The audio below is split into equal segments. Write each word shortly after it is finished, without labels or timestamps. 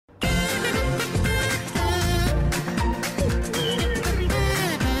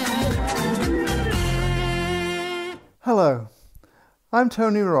Hello, I'm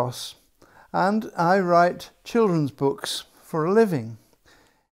Tony Ross and I write children's books for a living.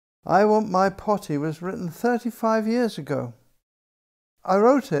 I Want My Potty was written 35 years ago. I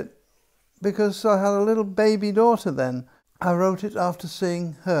wrote it because I had a little baby daughter then. I wrote it after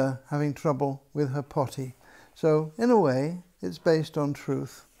seeing her having trouble with her potty. So in a way, it's based on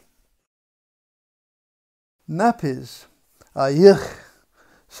truth. Nappies. YUUECH,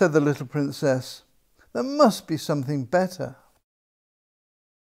 said the little princess. There must be something better.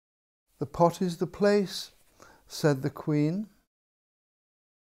 The potty's the place, said the queen.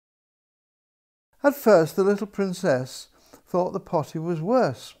 At first the little princess thought the potty was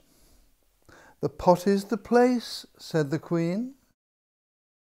worse. The potty's the place, said the queen.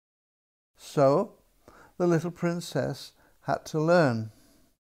 So the little princess had to learn.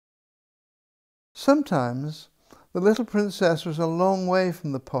 Sometimes the little princess was a long way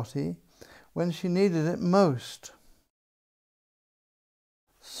from the potty when she needed it most.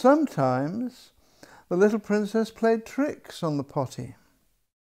 Sometimes the little princess played tricks on the potty.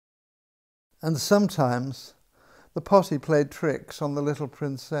 And sometimes the potty played tricks on the little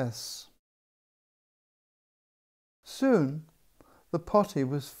princess. Soon the potty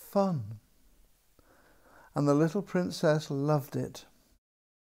was fun, and the little princess loved it.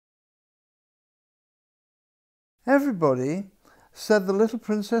 Everybody said the little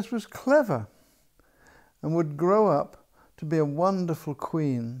princess was clever and would grow up to be a wonderful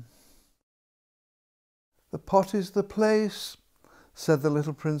queen. The potty's the place, said the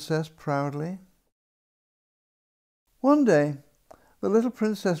little princess proudly. One day, the little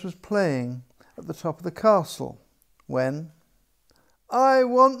princess was playing at the top of the castle when, "I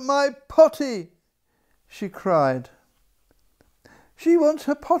want my potty!" she cried. "She wants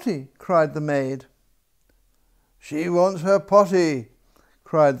her potty!" cried the maid. "She wants her potty!"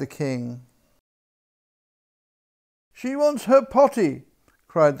 cried the king. "She wants her potty!"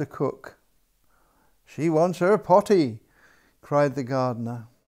 cried the cook. "She wants her potty!" cried the gardener.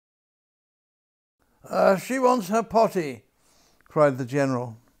 "She wants her potty!" cried the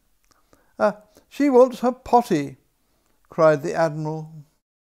general. "She wants her potty!" cried the admiral.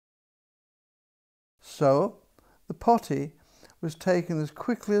 So the potty was taken as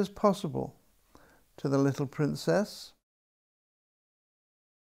quickly as possible to the little princess.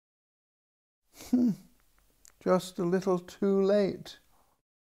 Just a little too late.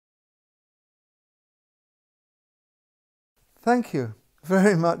 Thank you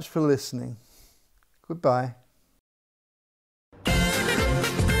very much for listening. Goodbye.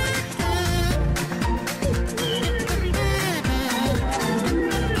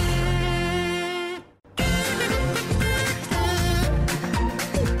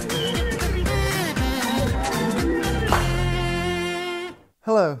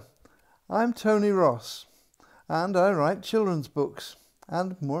 Hello, I'm Tony Ross and I write children's books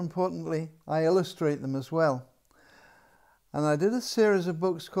and, more importantly, I illustrate them as well. And I did a series of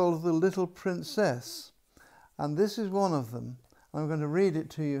books called The Little Princess, and this is one of them. I'm going to read it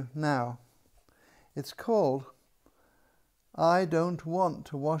to you now. It's called I Don't Want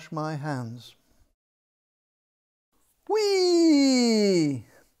to Wash My Hands. Whee!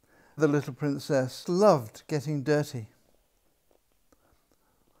 The little princess loved getting dirty.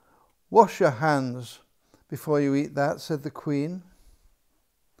 "Wash your hands before you eat that," said the queen.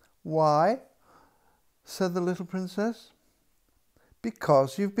 "Why?" said the little princess.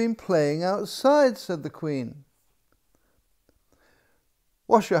 "Because you've been playing outside," said the queen.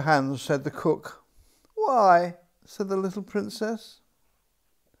 "Wash your hands," said the cook. "Why?" said the little princess.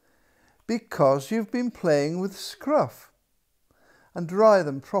 "Because you've been playing with scruff, and dry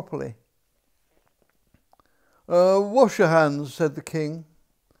them properly." "Wash your hands," said the king.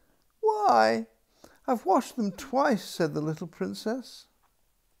 "Why? I've washed them twice," said the little princess.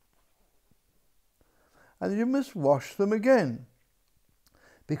 "And you must wash them again,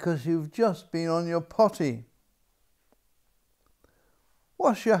 because you've just been on your potty."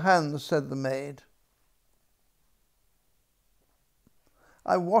 "Wash your hands," said the maid.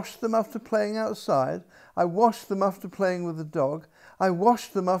 "I washed them after playing outside. I washed them after playing with the dog. I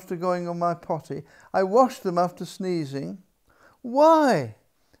washed them after going on my potty. I washed them after sneezing." "Why?"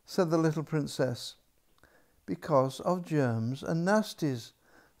 said the little princess. "Because of germs and nasties,"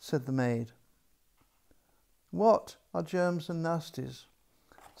 said the maid. "What are germs and nasties?"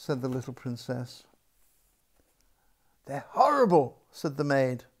 said the little princess. "They're horrible," said the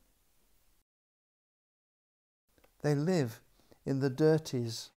maid. "They live in the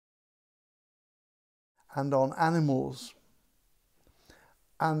dirties and on animals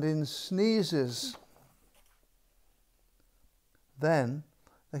and in sneezes. Then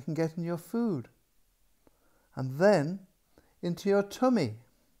they can get in your food, and then into your tummy,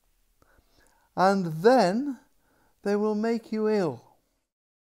 and then they will make you ill.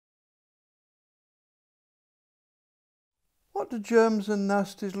 What do germs and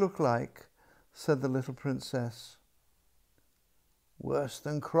nasties look like? Said the little princess. Worse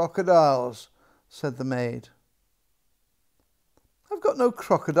than crocodiles, said the maid. I've got no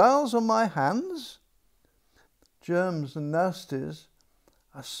crocodiles on my hands. Germs and nasties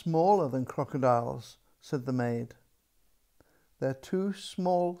are smaller than crocodiles, said the maid. They're too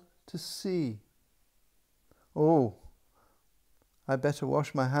small to see. Oh, I better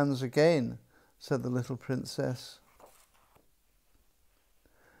wash my hands again, said the little princess.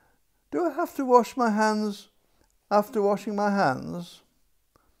 Do I have to wash my hands after washing my hands?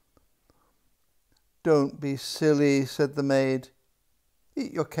 Don't be silly, said the maid.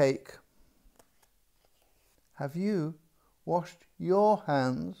 Eat your cake. Have you washed your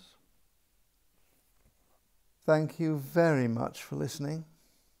hands? Thank you very much for listening.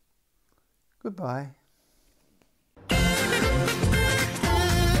 Goodbye.